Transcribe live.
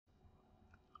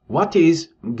What is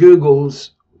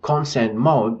Google's consent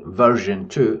mode version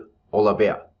 2 all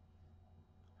about?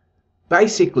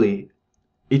 Basically,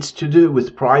 it's to do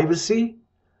with privacy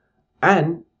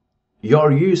and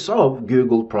your use of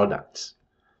Google products.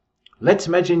 Let's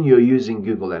imagine you're using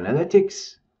Google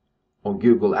Analytics or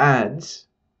Google Ads,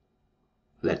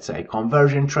 let's say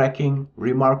conversion tracking,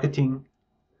 remarketing,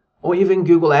 or even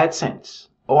Google AdSense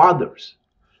or others.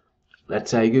 Let's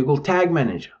say Google Tag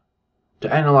Manager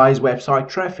to analyze website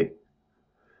traffic.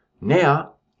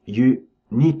 Now you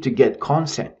need to get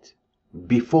consent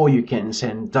before you can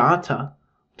send data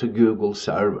to Google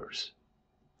servers.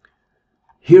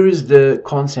 Here is the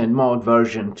consent mode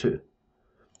version 2.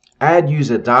 Add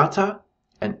user data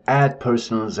and add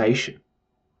personalization.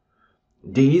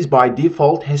 These by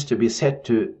default has to be set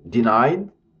to denied,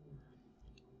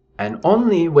 and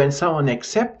only when someone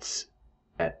accepts,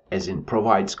 as in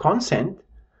provides consent,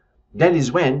 that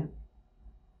is when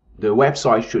the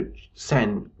website should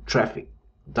send traffic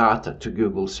data to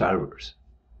Google servers.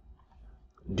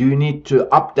 Do you need to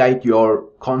update your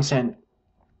consent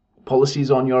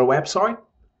policies on your website?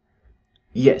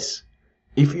 Yes.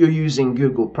 If you're using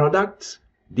Google products,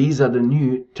 these are the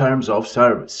new terms of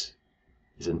service,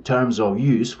 and terms of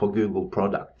use for Google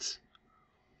products.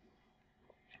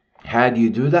 How do you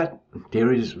do that?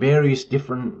 There is various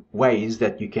different ways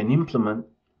that you can implement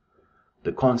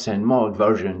the consent mode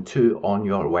version 2 on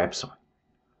your website.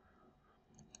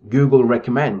 Google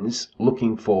recommends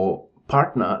looking for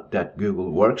partner that Google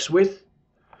works with.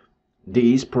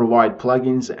 These provide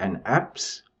plugins and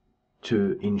apps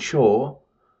to ensure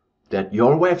that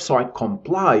your website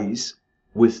complies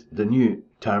with the new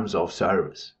terms of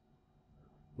service.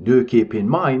 Do keep in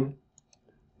mind,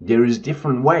 there is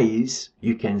different ways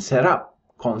you can set up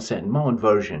consent mode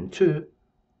version 2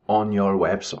 on your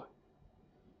website.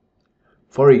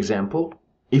 For example,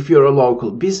 if you're a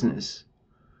local business,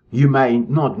 you may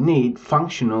not need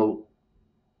functional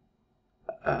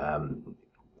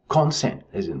consent,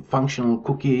 as in functional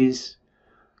cookies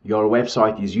your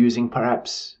website is using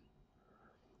perhaps.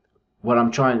 What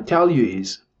I'm trying to tell you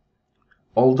is,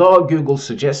 although Google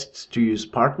suggests to use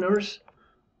partners,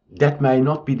 that may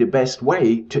not be the best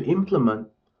way to implement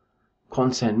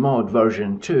consent mode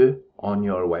version 2 on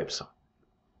your website.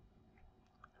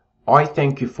 I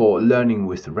thank you for learning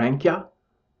with Rankia,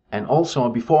 and also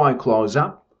before I close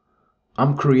up,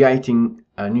 I'm creating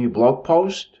a new blog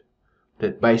post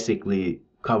that basically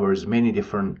covers many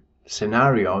different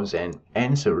scenarios and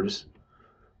answers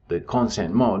the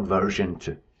consent mode version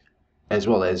 2, as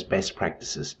well as best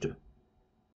practices too.